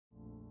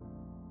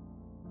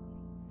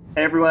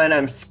Hey everyone,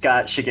 I'm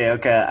Scott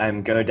Shigeoka.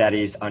 I'm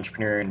GoDaddy's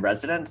entrepreneur in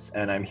residence,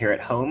 and I'm here at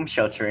home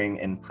sheltering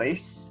in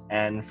place.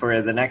 And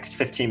for the next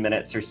 15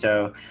 minutes or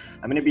so,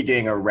 I'm going to be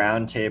doing a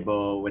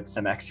roundtable with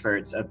some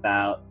experts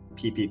about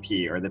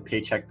PPP, or the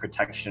Paycheck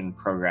Protection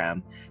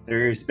Program.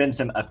 There's been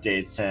some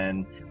updates,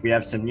 and we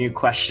have some new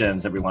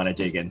questions that we want to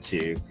dig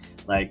into,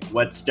 like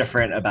what's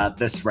different about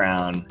this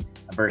round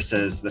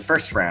versus the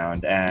first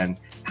round, and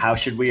how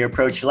should we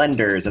approach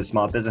lenders as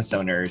small business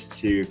owners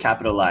to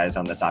capitalize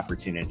on this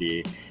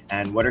opportunity?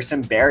 And what are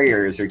some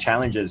barriers or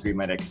challenges we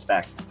might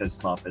expect as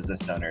small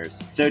business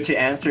owners? So to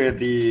answer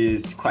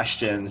these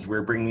questions,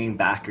 we're bringing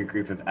back a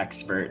group of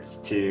experts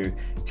to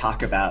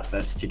talk about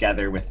this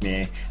together with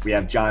me. We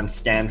have John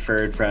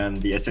Stanford from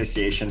the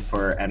Association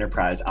for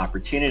Enterprise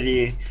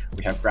Opportunity.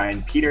 We have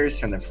Brian Peters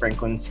from the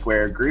Franklin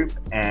Square Group,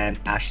 and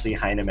Ashley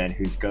Heineman,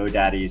 who's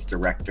GoDaddy's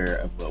Director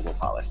of Global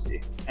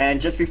Policy.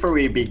 And just before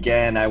we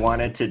begin, I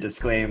wanted to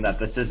disclaim that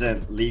this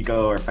isn't legal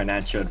or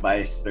financial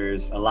advice.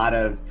 There's a lot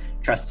of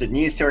trusted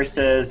news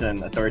sources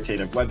and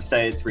authoritative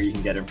websites where you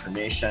can get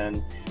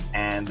information,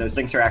 and those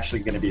links are actually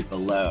going to be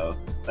below.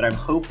 But I'm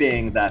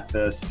hoping that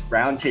this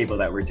roundtable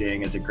that we're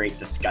doing is a great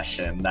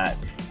discussion that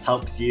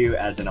helps you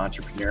as an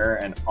entrepreneur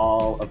and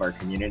all of our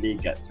community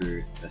get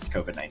through this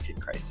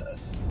COVID-19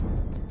 crisis.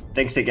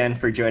 Thanks again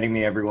for joining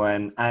me,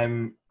 everyone.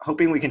 I'm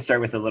hoping we can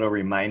start with a little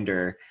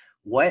reminder.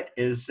 What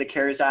is the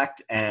CARES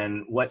Act,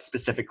 and what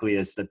specifically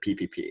is the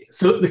PPP?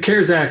 So the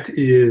CARES Act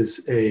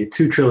is a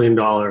 $2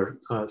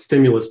 trillion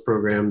stimulus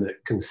program that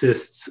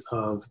consists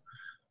of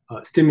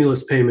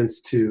stimulus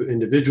payments to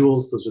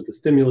individuals. Those are the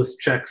stimulus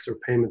checks or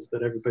payments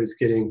that everybody's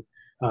getting.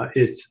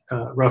 It's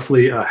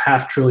roughly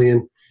 $500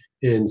 billion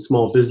in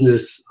small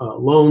business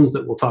loans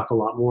that we'll talk a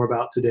lot more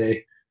about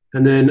today.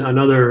 And then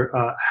another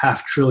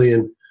 $500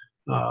 billion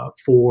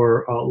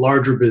for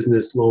larger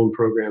business loan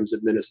programs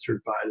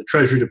administered by the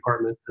Treasury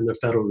Department and the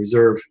Federal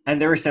Reserve.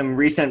 And there were some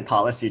recent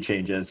policy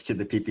changes to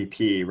the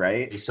PPP,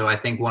 right? So I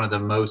think one of the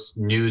most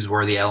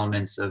newsworthy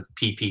elements of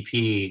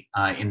PPP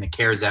in the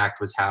CARES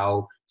Act was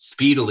how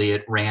speedily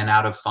it ran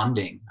out of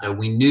funding. So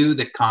we knew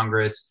that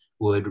Congress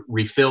would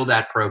refill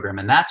that program,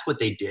 and that's what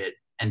they did.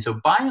 And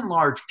so by and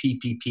large,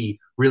 PPP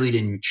really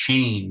didn't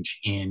change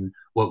in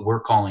what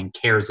we're calling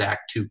CARES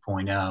Act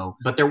 2.0,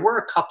 but there were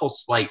a couple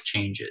slight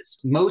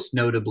changes. Most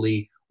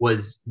notably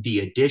was the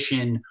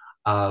addition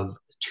of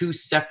two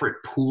separate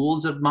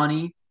pools of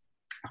money.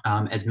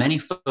 As many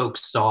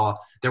folks saw,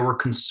 there were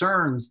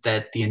concerns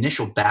that the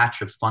initial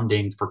batch of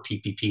funding for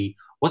PPP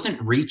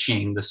wasn't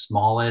reaching the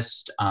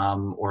smallest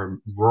or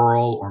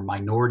rural or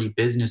minority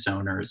business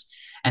owners.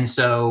 And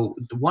so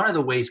one of the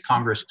ways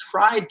Congress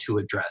tried to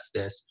address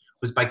this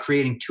was by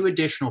creating two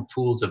additional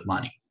pools of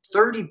money.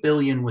 $30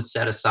 billion was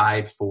set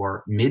aside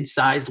for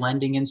mid-sized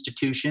lending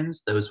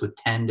institutions, those with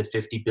 10 to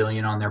 50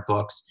 billion on their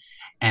books.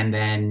 And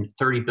then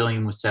 $30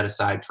 billion was set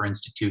aside for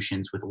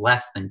institutions with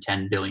less than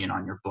 10 billion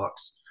on your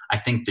books. I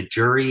think the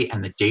jury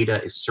and the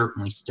data is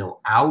certainly still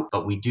out,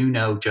 but we do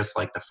know, just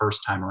like the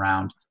first time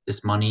around,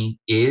 this money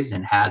is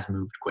and has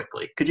moved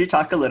quickly. Could you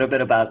talk a little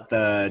bit about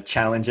the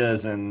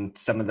challenges and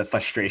some of the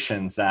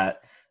frustrations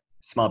that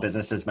small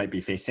businesses might be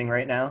facing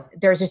right now?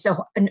 There's just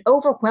an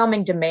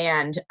overwhelming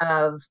demand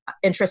of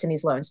interest in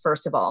these loans,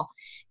 first of all,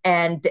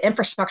 and the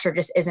infrastructure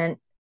just isn't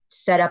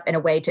set up in a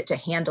way to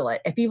handle it.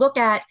 If you look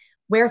at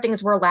where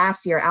things were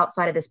last year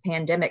outside of this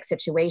pandemic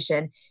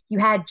situation, you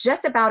had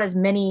just about as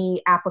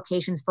many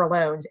applications for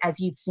loans as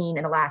you've seen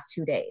in the last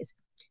 2 days.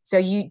 So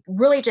you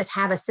really just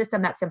have a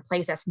system that's in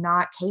place that's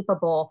not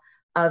capable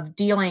of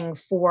dealing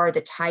for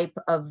the type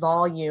of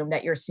volume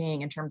that you're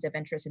seeing in terms of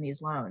interest in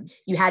these loans.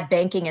 You had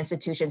banking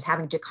institutions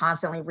having to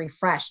constantly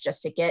refresh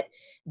just to get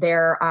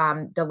their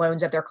the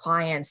loans of their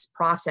clients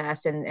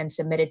processed and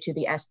submitted to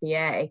the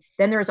SBA.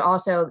 Then there's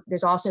also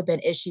been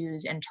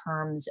issues in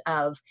terms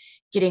of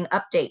getting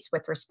updates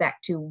with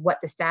respect to what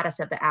the status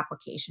of the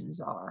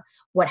applications are.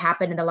 What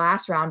happened in the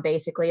last round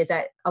basically is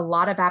that a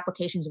lot of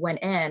applications went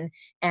in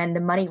and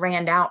the money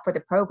ran out for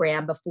the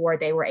program before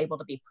they were able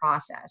to be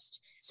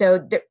processed.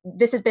 So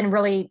this has been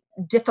really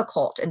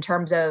difficult in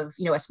terms of,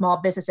 a small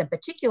business in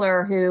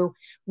particular who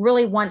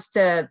really wants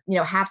to,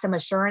 have some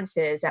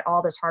assurances that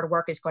all this hard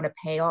work is going to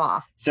pay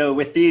off. So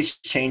with these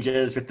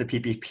changes with the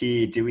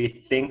PPP, do we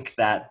think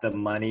that the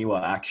money will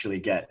actually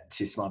get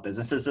to small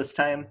businesses this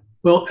time?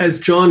 Well, as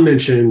John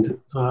mentioned,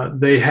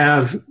 they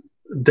have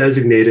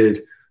designated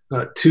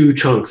two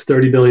chunks,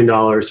 $30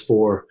 billion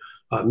for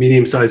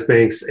medium-sized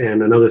banks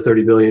and another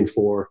 $30 billion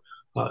for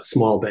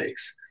small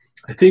banks.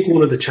 I think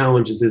one of the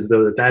challenges is,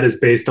 though, that is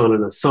based on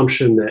an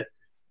assumption that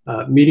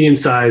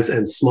medium-sized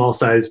and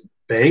small-sized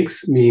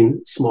banks mean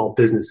small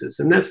businesses,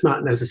 and that's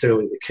not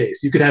necessarily the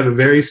case. You could have a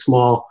very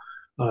small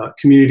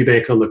community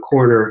bank on the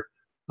corner,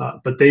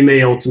 but they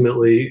may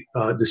ultimately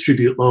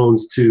distribute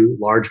loans to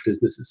large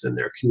businesses in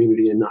their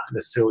community and not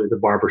necessarily the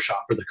barber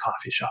shop or the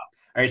coffee shop.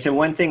 All right, so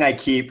one thing I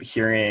keep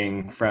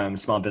hearing from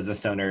small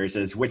business owners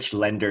is, which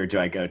lender do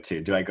I go to?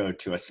 Do I go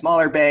to a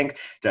smaller bank?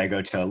 Do I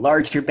go to a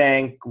larger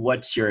bank?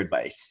 What's your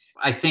advice?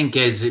 I think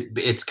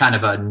it's kind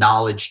of a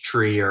knowledge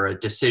tree or a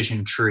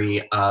decision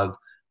tree of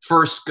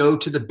First, go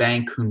to the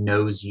bank who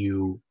knows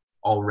you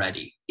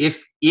already.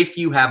 If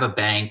you have a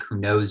bank who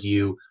knows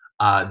you,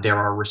 there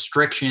are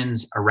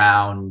restrictions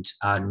around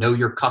know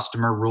your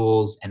customer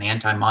rules and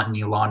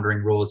anti-money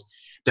laundering rules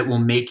that will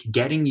make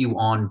getting you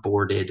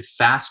onboarded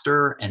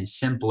faster and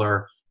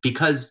simpler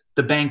because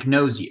the bank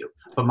knows you.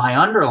 But my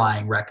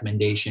underlying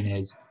recommendation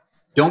is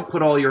don't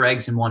put all your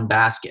eggs in one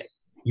basket.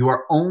 You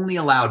are only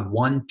allowed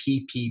one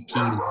PPP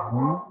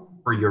loan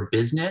for your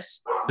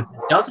business, but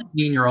that doesn't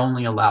mean you're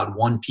only allowed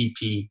one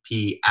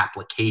PPP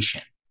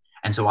application.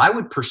 And so I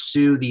would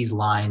pursue these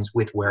lines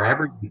with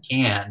wherever you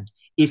can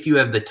if you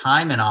have the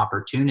time and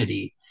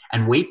opportunity,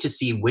 and wait to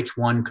see which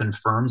one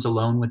confirms a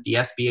loan with the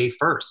SBA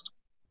first.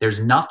 There's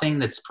nothing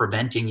that's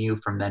preventing you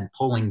from then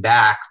pulling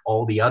back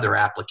all the other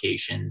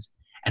applications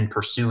and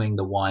pursuing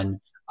the one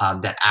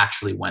that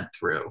actually went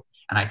through.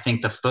 And I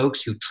think the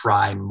folks who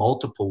try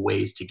multiple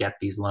ways to get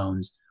these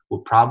loans will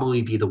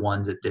probably be the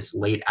ones at this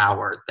late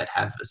hour that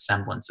have a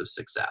semblance of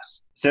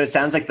success. So it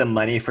sounds like the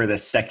money for the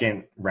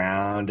second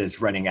round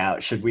is running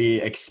out. Should we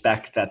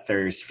expect that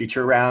there's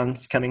future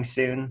rounds coming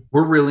soon?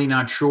 We're really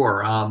not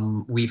sure.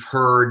 We've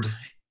heard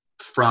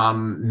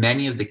from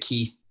many of the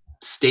key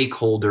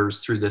stakeholders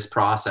through this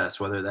process,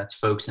 whether that's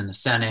folks in the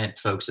Senate,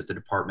 folks at the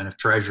Department of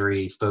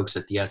Treasury, folks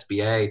at the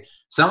SBA.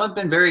 Some have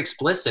been very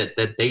explicit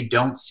that they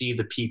don't see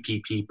the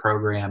PPP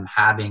program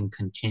having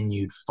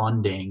continued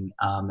funding,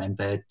 and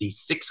that the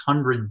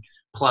 $600+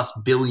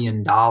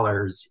 billion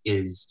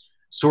is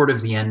sort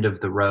of the end of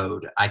the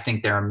road. I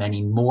think there are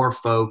many more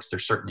folks.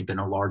 There's certainly been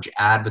a large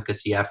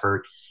advocacy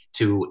effort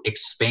to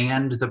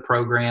expand the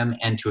program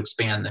and to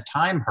expand the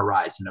time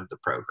horizon of the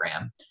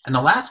program. And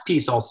the last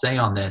piece I'll say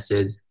on this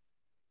is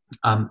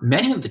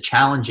many of the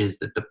challenges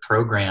that the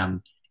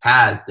program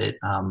has that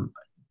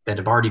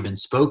have already been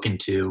spoken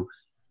to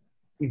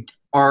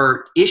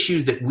are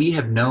issues that we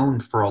have known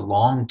for a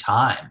long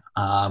time.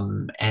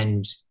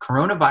 And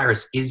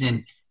coronavirus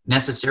isn't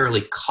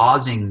necessarily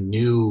causing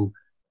new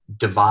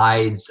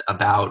divides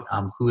about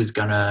who is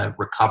going to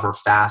recover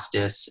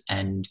fastest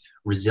and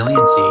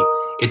resiliency.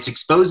 It's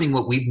exposing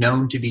what we've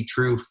known to be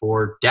true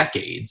for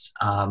decades.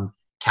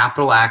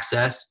 Capital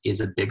access is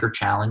a bigger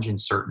challenge in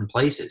certain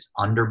places.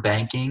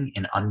 Underbanking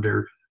in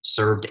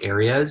underserved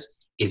areas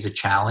is a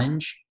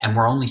challenge, and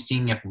we're only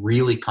seeing it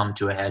really come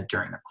to a head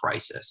during a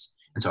crisis.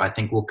 And so I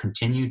think we'll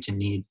continue to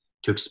need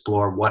to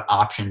explore what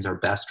options are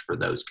best for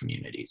those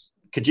communities.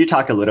 Could you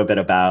talk a little bit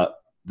about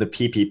the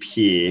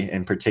PPP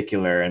in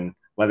particular and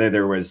whether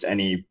there was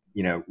any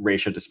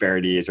racial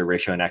disparities or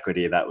racial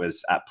inequity that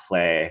was at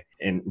play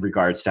in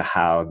regards to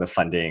how the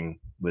funding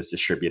was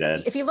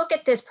distributed? If you look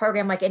at this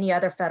program like any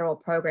other federal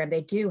program,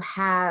 they do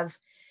have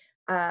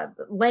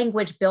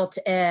language built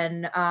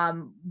in,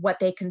 what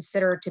they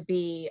consider to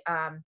be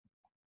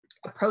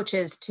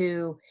approaches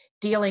to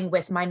dealing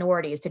with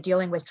minorities, to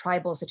dealing with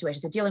tribal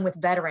situations, to dealing with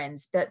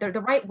veterans.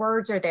 The right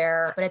words are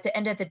there, but at the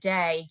end of the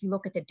day, if you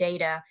look at the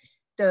data,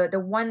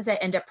 the ones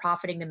that end up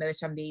profiting the most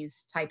from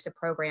these types of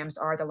programs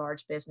are the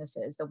large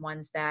businesses, the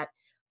ones that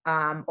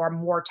are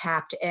more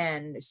tapped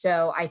in.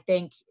 So I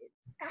think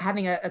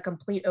having a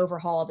complete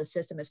overhaul of the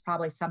system is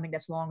probably something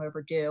that's long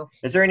overdue.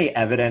 Is there any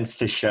evidence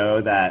to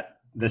show that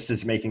this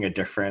is making a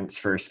difference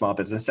for small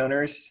business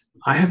owners?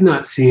 I have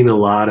not seen a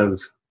lot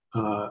of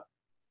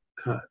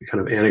kind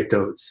of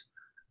anecdotes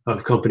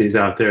of companies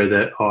out there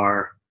that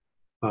are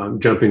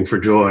jumping for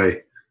joy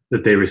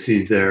that they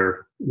received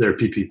their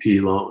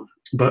PPP loan.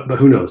 But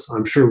who knows?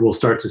 I'm sure we'll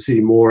start to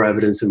see more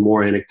evidence and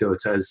more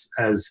anecdotes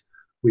as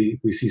we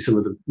see some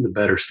of the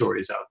better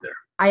stories out there.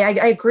 I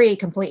agree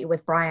completely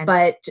with Brian.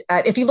 But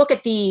if you look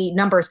at the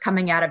numbers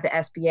coming out of the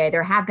SBA,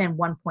 there have been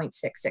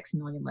 1.66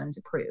 million loans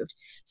approved.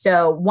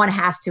 So one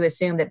has to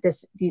assume that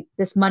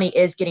this money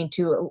is getting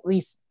to at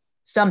least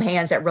some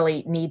hands that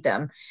really need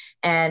them.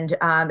 And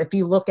if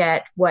you look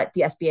at what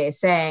the SBA is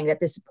saying,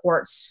 that this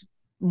supports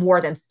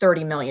more than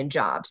 30 million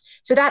jobs.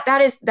 So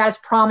that is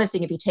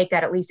promising if you take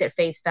that at least at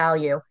face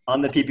value. On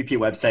the PPP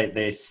website,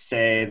 they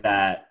say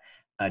that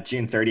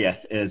June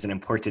 30th is an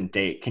important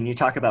date. Can you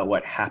talk about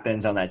what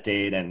happens on that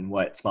date and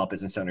what small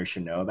business owners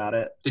should know about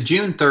it? The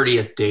June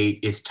 30th date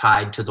is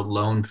tied to the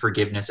loan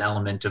forgiveness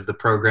element of the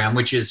program,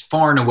 which is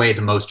far and away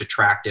the most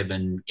attractive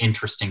and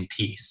interesting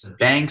piece.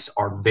 Banks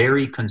are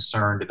very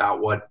concerned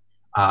about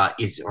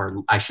or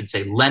I should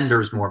say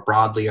lenders more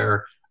broadly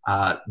are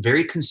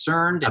very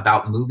concerned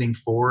about moving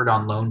forward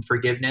on loan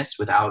forgiveness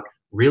without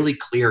really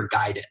clear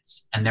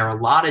guidance. And there are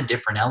a lot of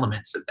different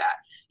elements of that.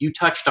 You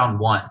touched on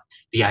one,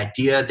 the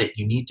idea that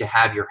you need to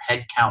have your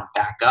head count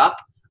back up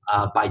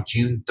by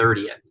June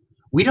 30th.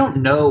 We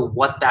don't know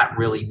what that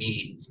really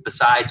means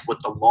besides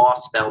what the law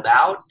spelled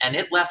out, and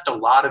it left a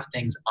lot of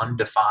things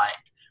undefined.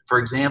 For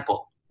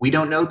example, we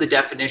don't know the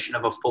definition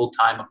of a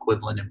full-time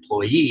equivalent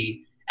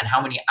employee and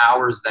how many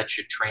hours that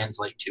should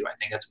translate to. I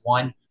think that's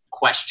one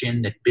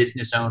question that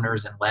business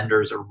owners and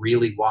lenders are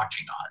really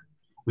watching on.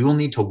 We will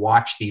need to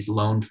watch these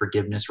loan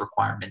forgiveness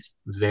requirements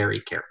very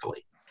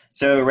carefully.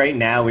 So right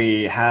now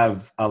we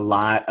have a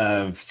lot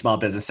of small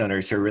business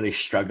owners who are really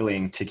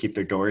struggling to keep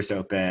their doors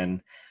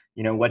open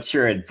what's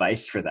your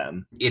advice for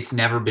them? It's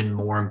never been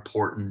more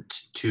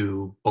important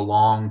to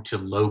belong to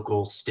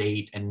local,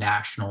 state, and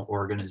national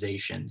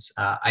organizations.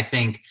 I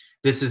think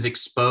this has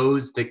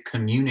exposed that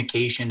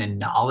communication and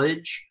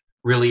knowledge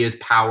really is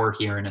power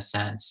here in a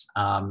sense.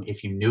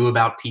 If you knew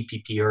about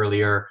PPP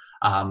earlier,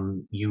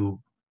 you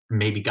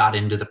maybe got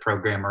into the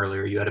program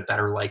earlier, you had a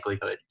better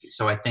likelihood.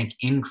 So I think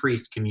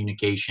increased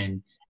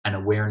communication and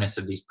awareness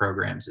of these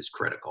programs is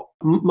critical.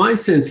 My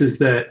sense is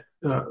that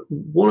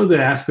one of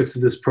the aspects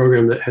of this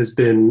program that has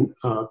been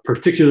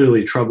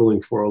particularly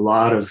troubling for a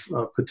lot of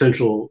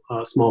potential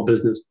small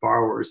business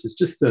borrowers is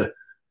just the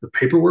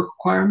paperwork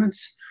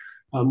requirements.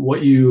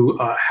 What you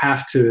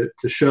have to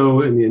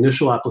show in the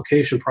initial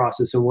application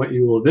process and what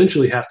you will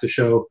eventually have to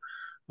show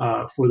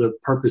for the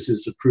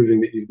purposes of proving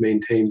that you've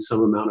maintained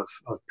some amount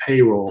of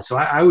payroll. So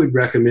I would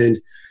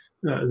recommend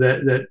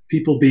that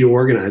people be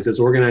organized as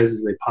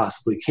they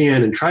possibly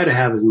can, and try to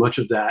have as much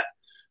of that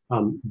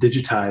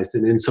digitized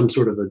and in some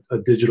sort of a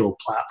digital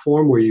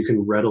platform where you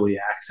can readily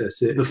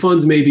access it. The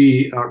funds may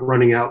be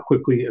running out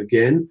quickly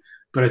again,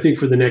 but I think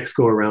for the next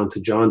go around,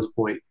 to John's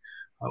point,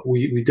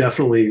 we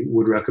definitely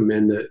would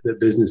recommend that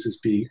businesses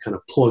be kind of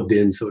plugged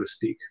in, so to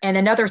speak. And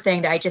another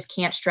thing that I just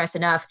can't stress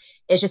enough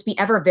is just be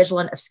ever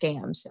vigilant of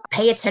scams.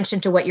 Pay attention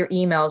to what your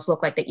emails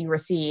look like that you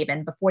receive.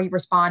 And before you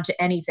respond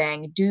to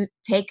anything,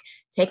 take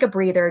a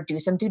breather, do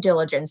some due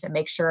diligence, and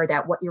make sure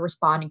that what you're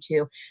responding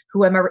to,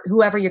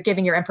 whoever you're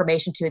giving your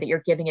information to, that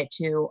you're giving it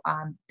to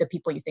the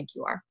people you think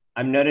you are.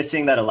 I'm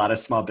noticing that a lot of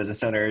small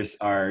business owners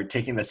are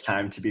taking this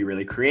time to be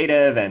really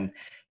creative and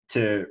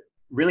to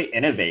really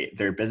innovate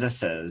their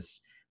businesses.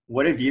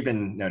 What have you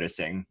been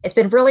noticing? It's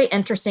been really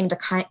interesting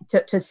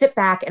to sit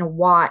back and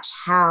watch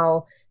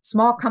how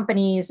small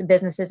companies,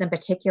 businesses in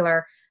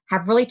particular,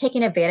 have really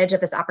taken advantage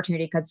of this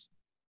opportunity because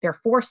they're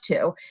forced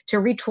to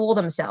retool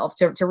themselves,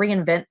 to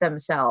reinvent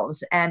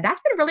themselves. And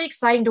that's been really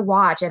exciting to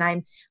watch. And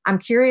I'm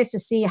curious to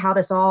see how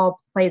this all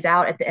plays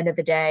out at the end of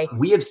the day.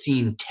 We have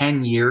seen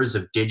 10 years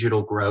of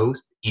digital growth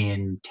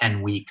in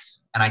 10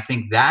 weeks. And I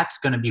think that's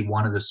going to be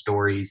one of the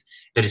stories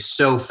that is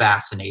so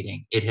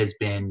fascinating. It has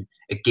been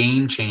a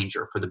game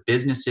changer for the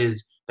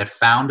businesses that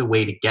found a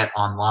way to get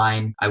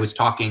online. I was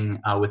talking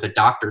with a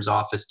doctor's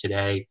office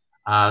today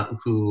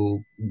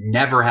who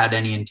never had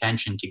any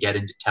intention to get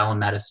into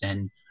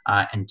telemedicine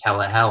and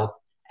telehealth,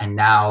 and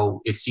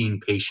now is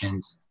seeing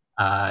patients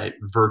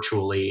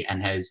virtually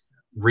and has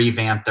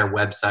revamped their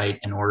website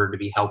in order to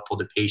be helpful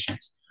to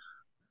patients.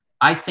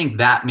 I think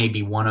that may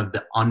be one of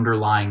the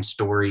underlying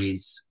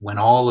stories. When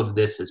all of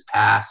this has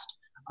passed,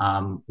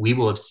 we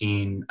will have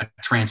seen a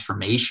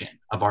transformation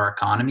of our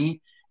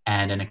economy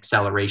and an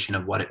acceleration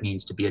of what it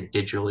means to be a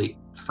digitally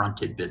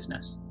fronted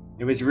business.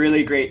 It was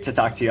really great to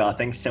talk to you all.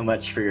 Thanks so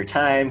much for your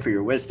time, for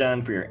your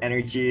wisdom, for your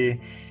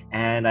energy,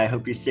 and I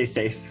hope you stay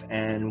safe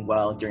and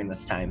well during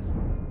this time.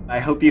 I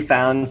hope you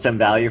found some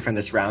value from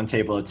this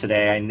roundtable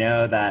today. I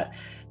know that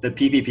the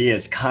PPP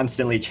is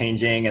constantly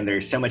changing and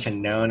there's so much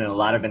unknown and a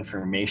lot of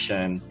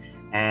information.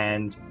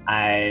 And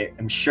I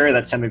am sure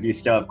that some of you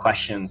still have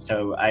questions.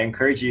 So I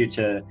encourage you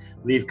to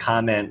leave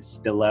comments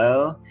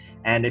below.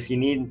 And if you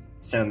need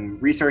some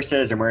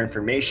resources or more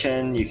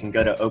information, you can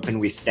go to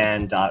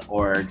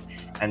openwestand.org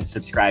and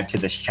subscribe to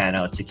this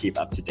channel to keep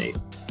up to date.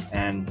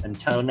 And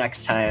until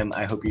next time,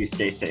 I hope you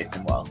stay safe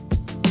and well.